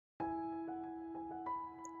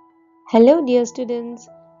Hello dear students,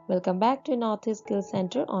 welcome back to Northeast Skills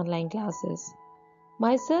Center online classes.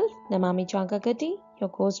 Myself, Namami Chankakati, your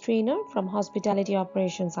course trainer from Hospitality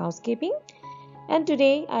Operations Housekeeping, and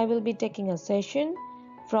today I will be taking a session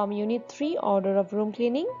from Unit 3 Order of Room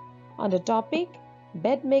Cleaning on the topic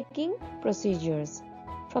Bed Making Procedures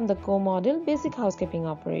from the co-module Basic Housekeeping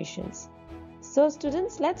Operations. So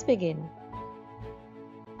students, let's begin.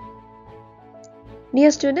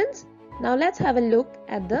 Dear students, now let's have a look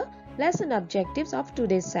at the lesson objectives of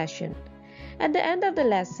today's session. At the end of the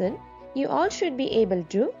lesson, you all should be able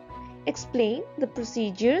to explain the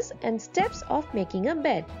procedures and steps of making a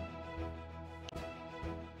bed.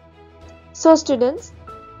 So students,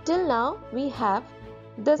 till now we have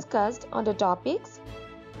discussed on the topics.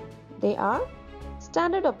 They are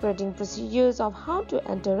standard operating procedures of how to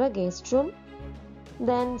enter a guest room,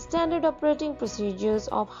 then standard operating procedures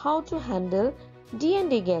of how to handle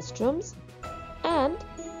D&D guest rooms, and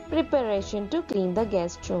preparation to clean the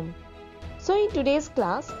guest room. So in today's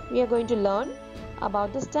class, we are going to learn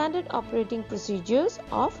about the standard operating procedures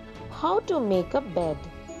of how to make a bed.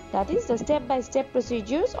 That is the step-by-step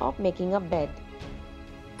procedures of making a bed.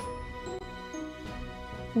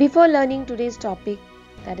 Before learning today's topic,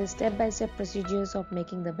 that is step-by-step procedures of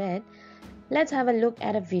making the bed, let's have a look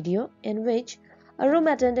at a video in which a room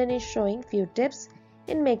attendant is showing few tips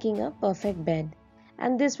in making a perfect bed.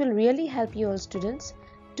 And this will really help you all students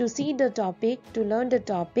to see the topic, to learn the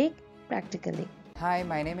topic practically. Hi,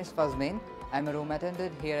 my name is Fazmin. I'm a room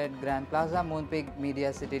attendant here at Grand Plaza, Moonpig,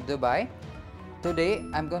 Media City, Dubai. Today,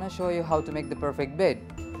 I'm gonna show you how to make the perfect bed.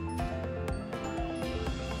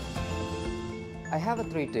 I have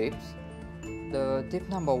 3 tips. The tip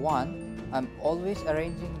number 1, I'm always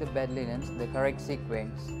arranging the bed linens in the correct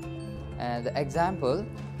sequence. And the example,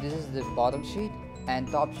 this is the bottom sheet and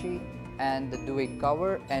top sheet and the duvet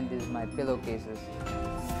cover, and this is my pillowcases.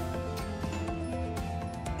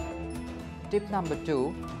 Tip number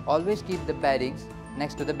 2, always keep the beddings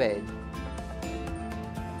next to the bed.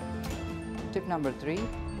 Tip number 3,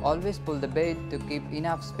 always pull the bed to keep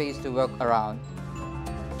enough space to work around.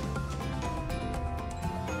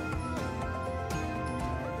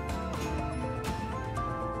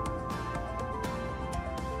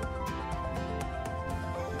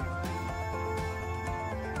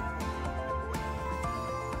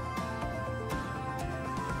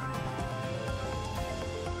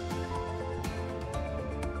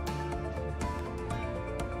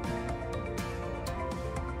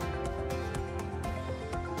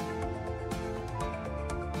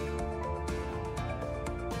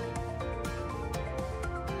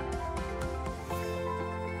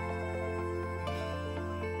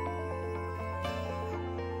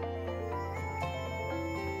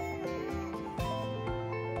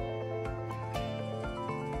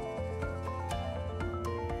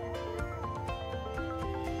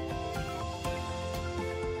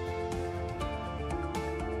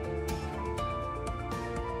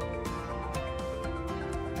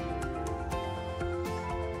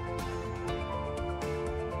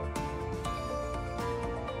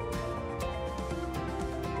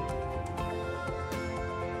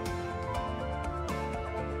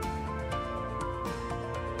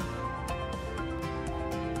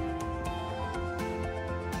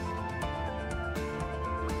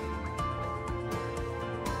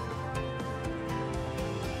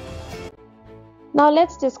 Now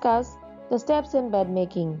let's discuss the steps in bed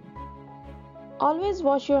making. Always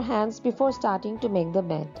wash your hands before starting to make the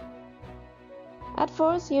bed. At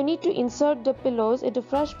first, you need to insert the pillows into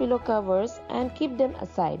fresh pillow covers and keep them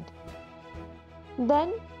aside.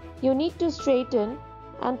 Then, you need to straighten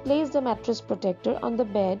and place the mattress protector on the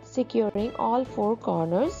bed, securing all 4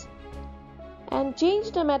 corners, and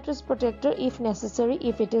change the mattress protector if necessary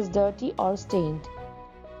if it is dirty or stained.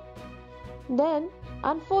 Then,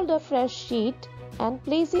 unfold a fresh sheet and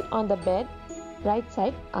place it on the bed, right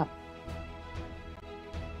side up.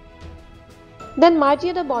 Then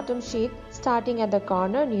mitre the bottom sheet starting at the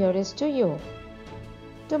corner nearest to you.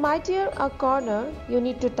 To mitre a corner, you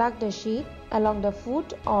need to tuck the sheet along the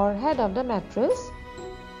foot or head of the mattress.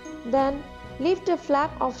 Then lift a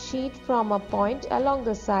flap of sheet from a point along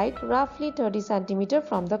the side roughly 30 cm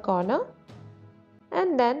from the corner,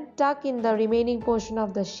 and then tuck in the remaining portion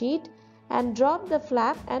of the sheet and drop the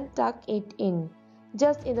flap and tuck it in,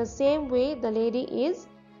 just in the same way the lady is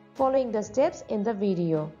following the steps in the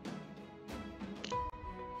video.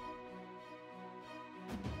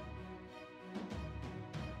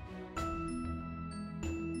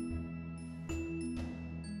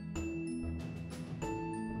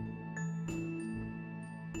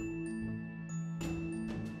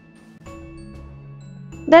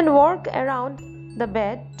 Then work around the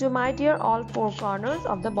bed to mitre all four corners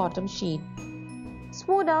of the bottom sheet.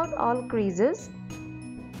 Smooth out all creases.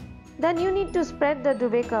 Then you need to spread the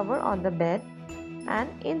duvet cover on the bed and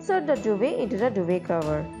insert the duvet into the duvet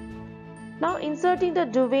cover. Now inserting the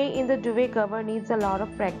duvet in the duvet cover needs a lot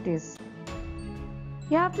of practice.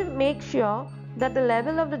 You have to make sure that the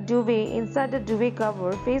level of the duvet inside the duvet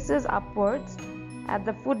cover faces upwards at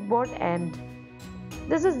the footboard end.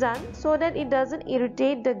 This is done so that it doesn't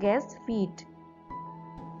irritate the guest's feet.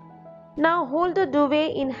 Now hold the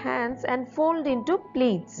duvet in hands and fold into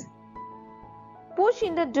pleats. Push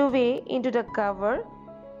in the duvet into the cover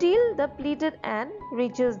till the pleated end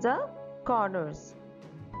reaches the corners.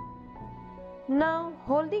 Now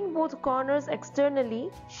holding both corners externally,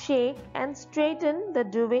 shake and straighten the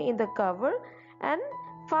duvet in the cover and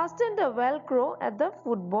fasten the velcro at the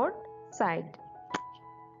footboard side.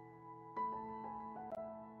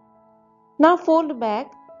 Now fold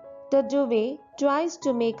back the duvet twice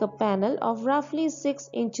to make a panel of roughly 6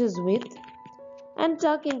 inches width and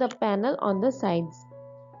tuck in the panel on the sides.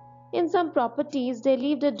 In some properties, they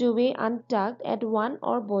leave the duvet untucked at one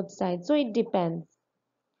or both sides, so it depends.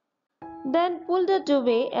 Then pull the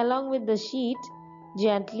duvet along with the sheet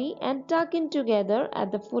gently and tuck in together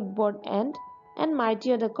at the footboard end and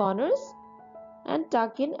mitre the corners and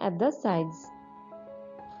tuck in at the sides.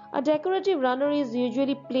 A decorative runner is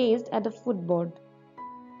usually placed at the footboard.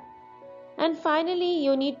 And finally,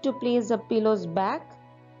 you need to place the pillows back,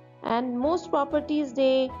 and most properties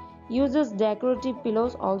they uses decorative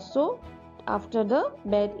pillows also after the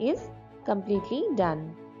bed is completely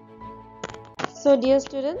done. So dear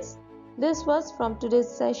students, this was from today's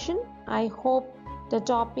session. I hope the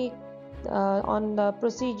topic on the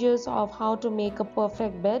procedures of how to make a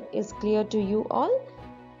perfect bed is clear to you all.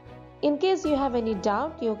 In case you have any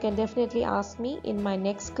doubt, you can definitely ask me in my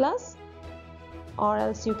next class, or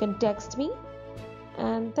else you can text me.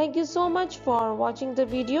 And thank you so much for watching the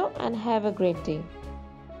video and have a great day.